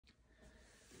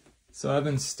So I've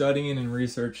been studying and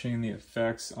researching the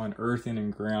effects on earthing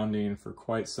and grounding for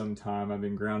quite some time. I've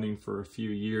been grounding for a few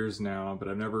years now, but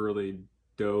I've never really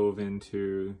dove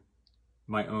into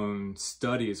my own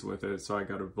studies with it, so I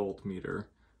got a voltmeter.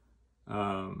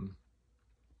 And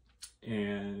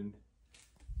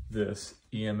this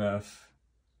EMF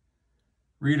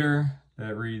reader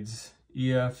that reads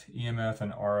EF, EMF,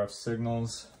 and RF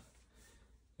signals.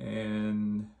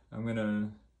 And I'm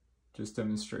gonna just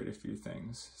demonstrate a few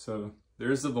things. So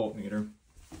there's the voltmeter.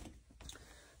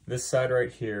 This side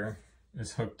right here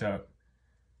is hooked up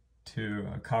to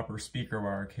a copper speaker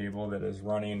wire cable that is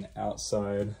running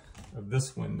outside of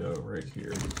this window right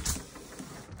here,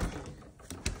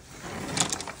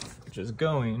 which is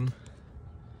going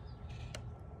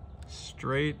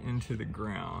straight into the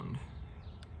ground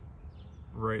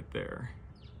right there.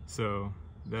 So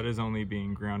that is only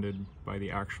being grounded by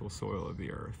the actual soil of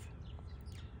the earth.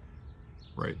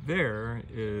 Right there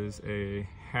is a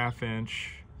 1/2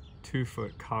 inch,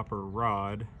 2-foot copper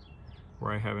rod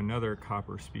where I have another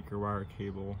copper speaker wire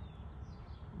cable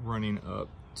running up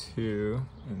to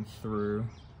and through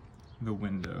the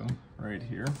window right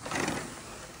here.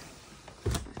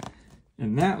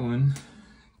 And that one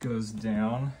goes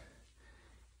down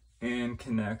and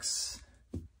connects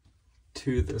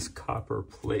to this copper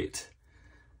plate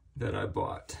that I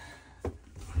bought.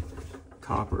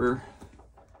 Copper,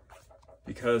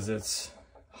 because it's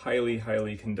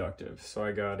highly conductive. So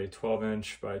I got a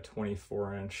 12-inch by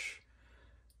 24-inch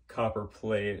copper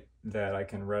plate that I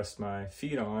can rest my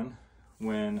feet on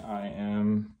when I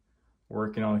am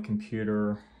working on the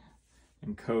computer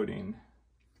and coding.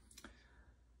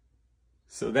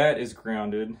 So that is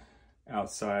grounded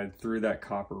outside through that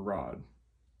copper rod.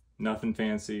 Nothing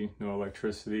fancy, no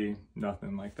electricity,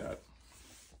 nothing like that.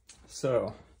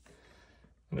 So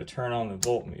I'm going to turn on the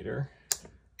voltmeter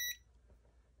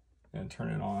and turn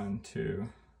it on to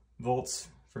volts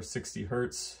for 60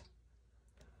 hertz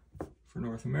for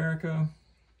North America.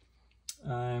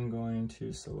 I'm going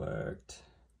to select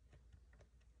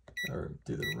or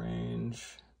do the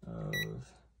range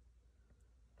of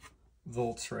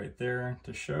volts right there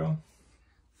to show.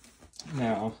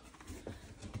 Now,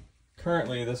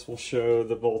 currently this will show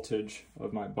the voltage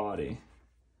of my body,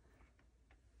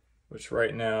 which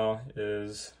right now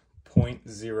is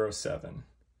 0.07.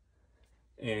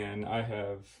 And I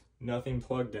have nothing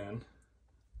plugged in.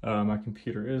 My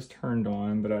computer is turned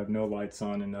on, but I have no lights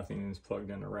on and nothing is plugged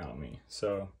in around me.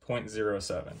 So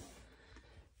 0.07.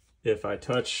 If I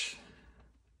touch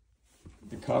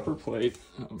the copper plate,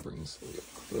 I'll bring this a little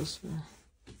closer,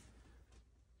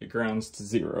 it grounds to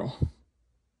 0.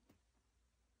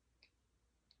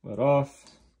 Let off,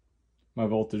 my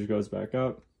voltage goes back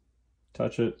up,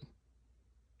 touch it,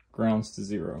 grounds to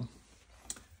 0.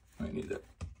 I need to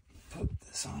put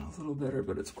this on a little better,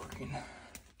 but it's working.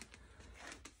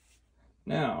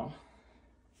 Now,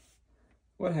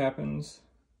 what happens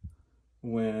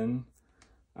when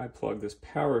I plug this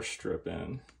power strip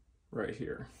in right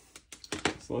here?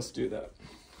 So let's do that.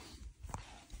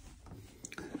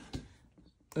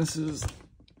 This is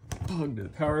plugged to the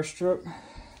power strip.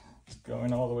 It's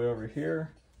going all the way over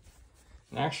here.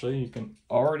 And actually, you can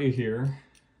already hear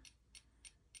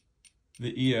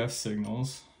the EF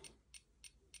signals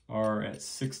are at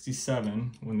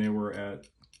 67 when they were at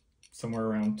somewhere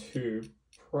around 2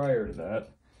 prior to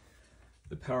that.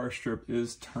 The power strip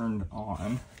is turned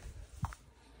on.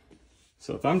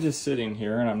 So if I'm just sitting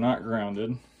here and I'm not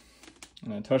grounded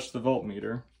and I touch the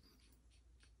voltmeter,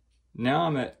 now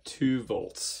I'm at 2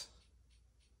 volts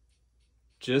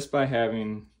just by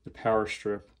having the power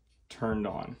strip turned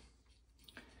on.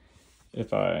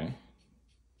 If I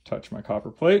touch my copper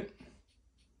plate,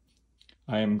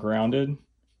 I am grounded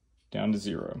down to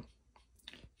 0,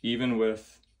 even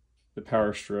with the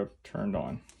power strip turned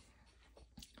on.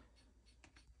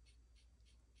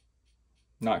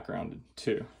 Not grounded,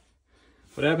 2.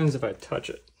 What happens if I touch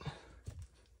it?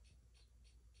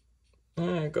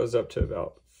 It goes up to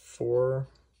about 4,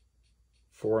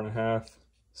 4.5,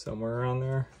 somewhere around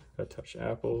there. If I touch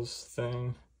Apple's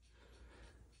thing,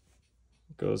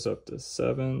 it goes up to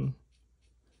 7.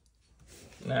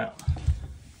 Now,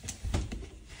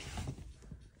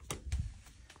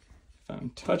 if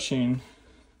I'm touching,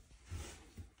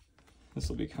 this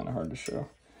will be kind of hard to show.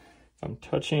 If I'm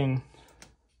touching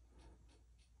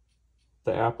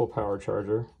the Apple power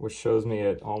charger, which shows me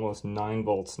at almost 9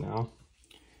 volts now,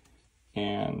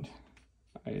 and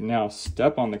I now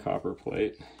step on the copper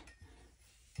plate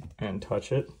and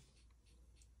touch it,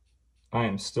 I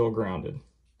am still grounded.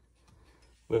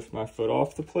 Lift my foot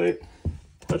off the plate,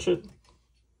 touch it,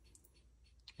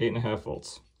 8.5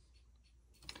 volts.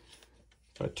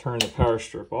 If I turn the power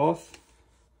strip off,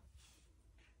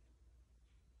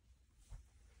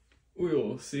 we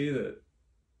will see that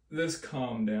this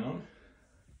calmed down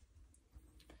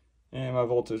and my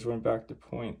voltage went back to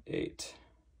 0.8.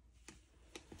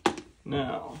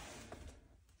 Now,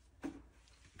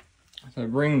 if I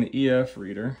bring the EF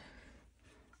reader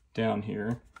down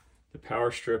here, the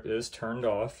power strip is turned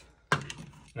off,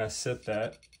 and I set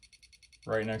that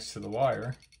right next to the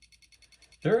wire.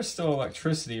 There is still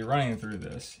electricity running through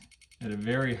this at a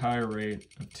very high rate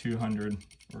of 200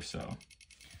 or so.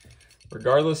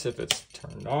 Regardless if it's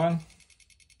turned on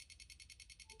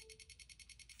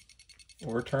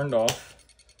or turned off,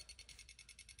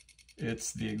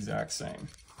 it's the exact same.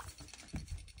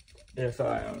 If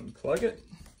I unplug it,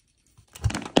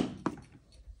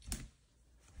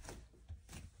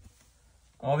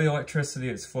 all the electricity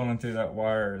that's flowing through that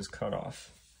wire is cut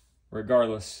off,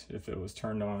 regardless if it was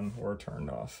turned on or turned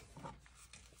off.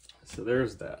 So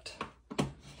there's that.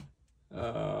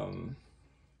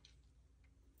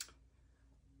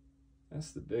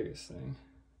 That's the biggest thing.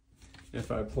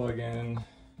 If I plug in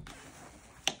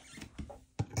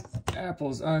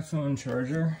Apple's iPhone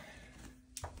charger,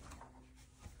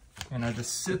 and I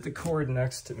just sit the cord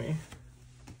next to me,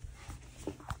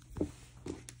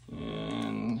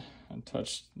 and I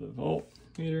touch the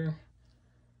voltmeter,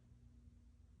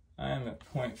 I am at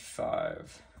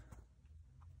 0.5.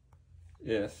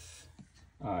 If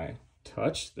I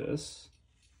touch this,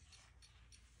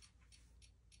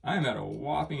 I'm at a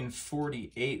whopping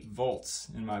 48 volts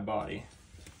in my body.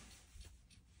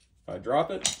 If I drop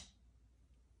it,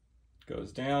 it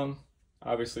goes down.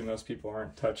 Obviously most people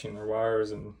aren't touching their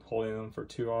wires and holding them for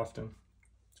too often,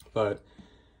 but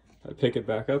if I pick it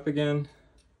back up again,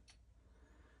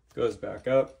 it goes back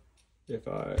up. If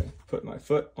I put my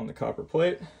foot on the copper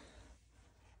plate,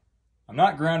 I'm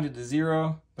not grounded to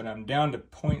 0, but I'm down to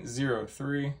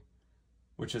 0.03,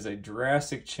 which is a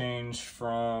drastic change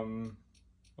from,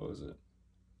 what was it,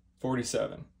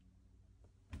 47.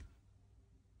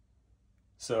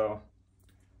 So,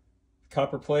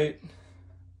 copper plate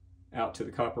out to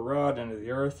the copper rod into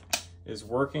the earth is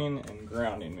working and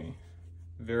grounding me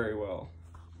very well.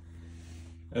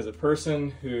 As a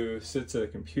person who sits at a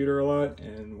computer a lot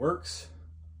and works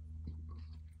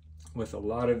with a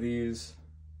lot of these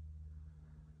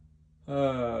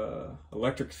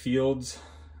electric fields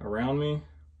around me,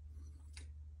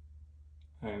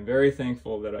 I am very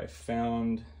thankful that I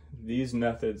found these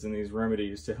methods and these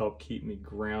remedies to help keep me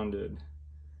grounded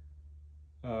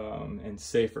and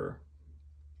safer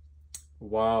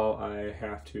while I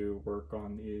have to work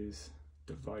on these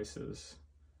devices,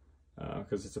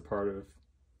 because it's a part of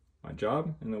my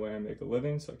job and the way I make a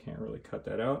living, so I can't really cut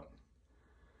that out.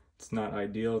 It's not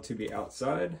ideal to be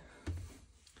outside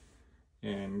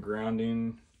and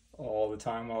grounding all the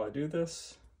time while I do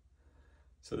this.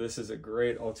 So this is a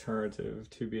great alternative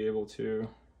to be able to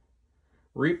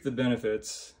reap the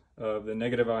benefits of the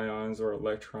negative ions or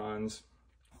electrons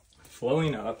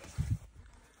flowing up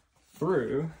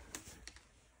through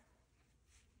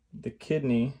the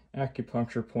kidney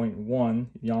acupuncture point 1,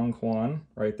 Yang Huan,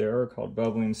 right there, called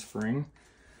bubbling spring,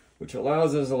 which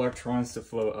allows those electrons to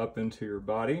flow up into your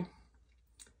body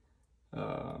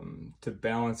to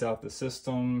balance out the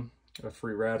system of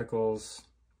free radicals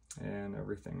and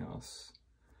everything else.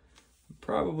 I'm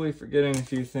probably forgetting a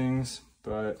few things,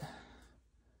 but I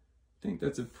think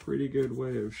that's a pretty good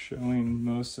way of showing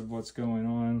most of what's going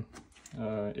on.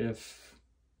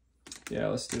 Yeah,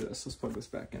 let's do this. Let's plug this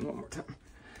back in one more time.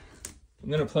 I'm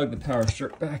going to plug the power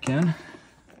strip back in,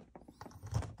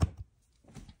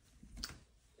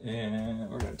 and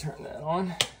we're going to turn that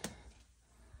on,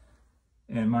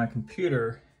 and my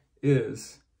computer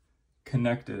is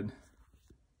connected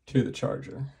to the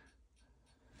charger.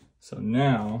 So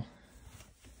now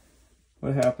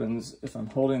what happens if I'm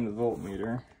holding the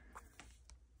voltmeter?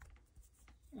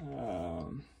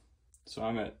 So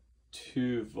I'm at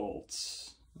 2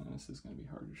 volts. This is going to be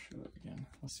hard to show it again.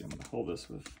 Let's see, I'm going to hold this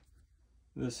with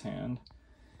this hand,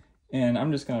 and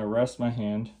I'm just going to rest my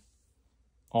hand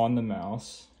on the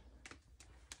mouse,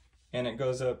 and it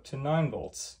goes up to 9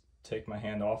 volts. Take my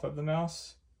hand off of the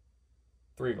mouse,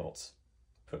 3 volts.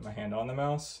 Put my hand on the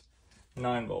mouse,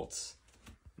 9 volts.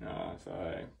 Now if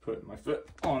I put my foot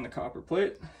on the copper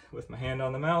plate with my hand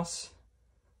on the mouse,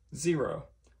 0.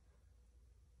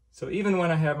 So even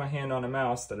when I have my hand on a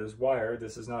mouse that is wired,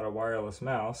 this is not a wireless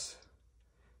mouse,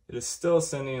 it is still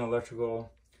sending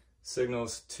electrical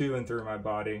signals to and through my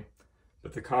body,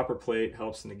 but the copper plate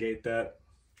helps negate that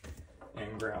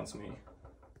and grounds me.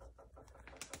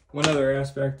 One other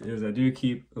aspect is I do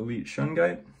keep Elite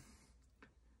Shungite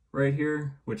right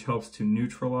here, which helps to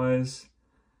neutralize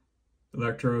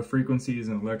electro frequencies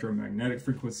and electromagnetic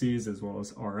frequencies, as well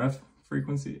as RF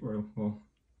frequency, or well,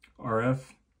 RF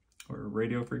or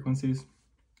radio frequencies.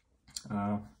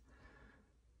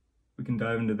 We can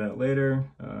dive into that later.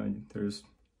 There's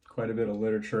quite a bit of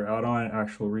literature out on it,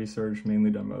 actual research mainly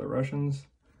done by the Russians.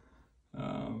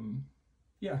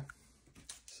 Yeah,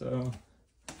 so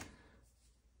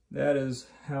that is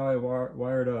how I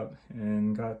wired up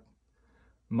and got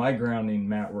my grounding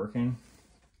mat working.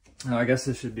 Now, I guess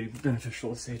this should be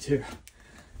beneficial to say too.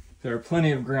 There are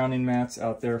plenty of grounding mats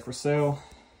out there for sale.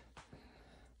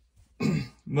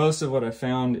 Most of what I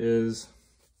found is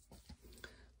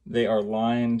they are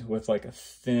lined with like a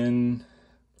thin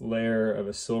layer of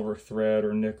a silver thread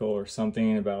or nickel or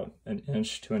something about 1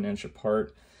 inch to 1 inch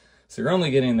apart. So you're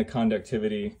only getting the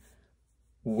conductivity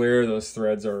where those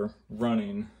threads are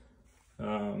running.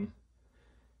 And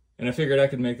I figured I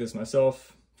could make this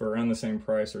myself for around the same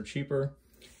price or cheaper.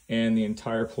 And the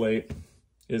entire plate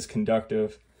is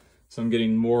conductive. So I'm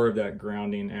getting more of that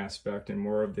grounding aspect and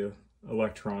more of the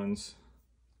electrons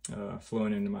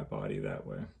flowing into my body that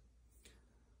way.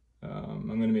 I'm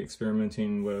going to be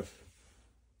experimenting with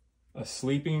a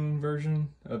sleeping version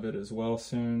of it as well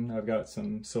soon. I've got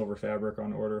some silver fabric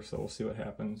on order, so we'll see what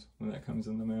happens when that comes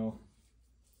in the mail.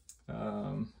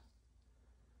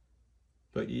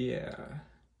 But yeah.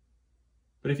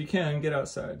 But if you can, get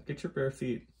outside. Get your bare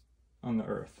feet on the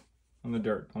earth, on the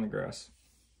dirt, on the grass.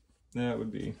 That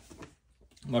would be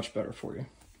much better for you.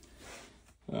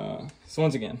 So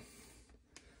once again,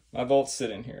 my volt's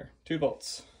sitting here. 2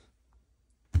 volts.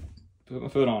 Put my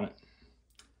foot on it.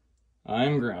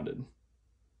 I'm grounded.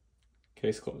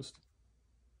 Case closed.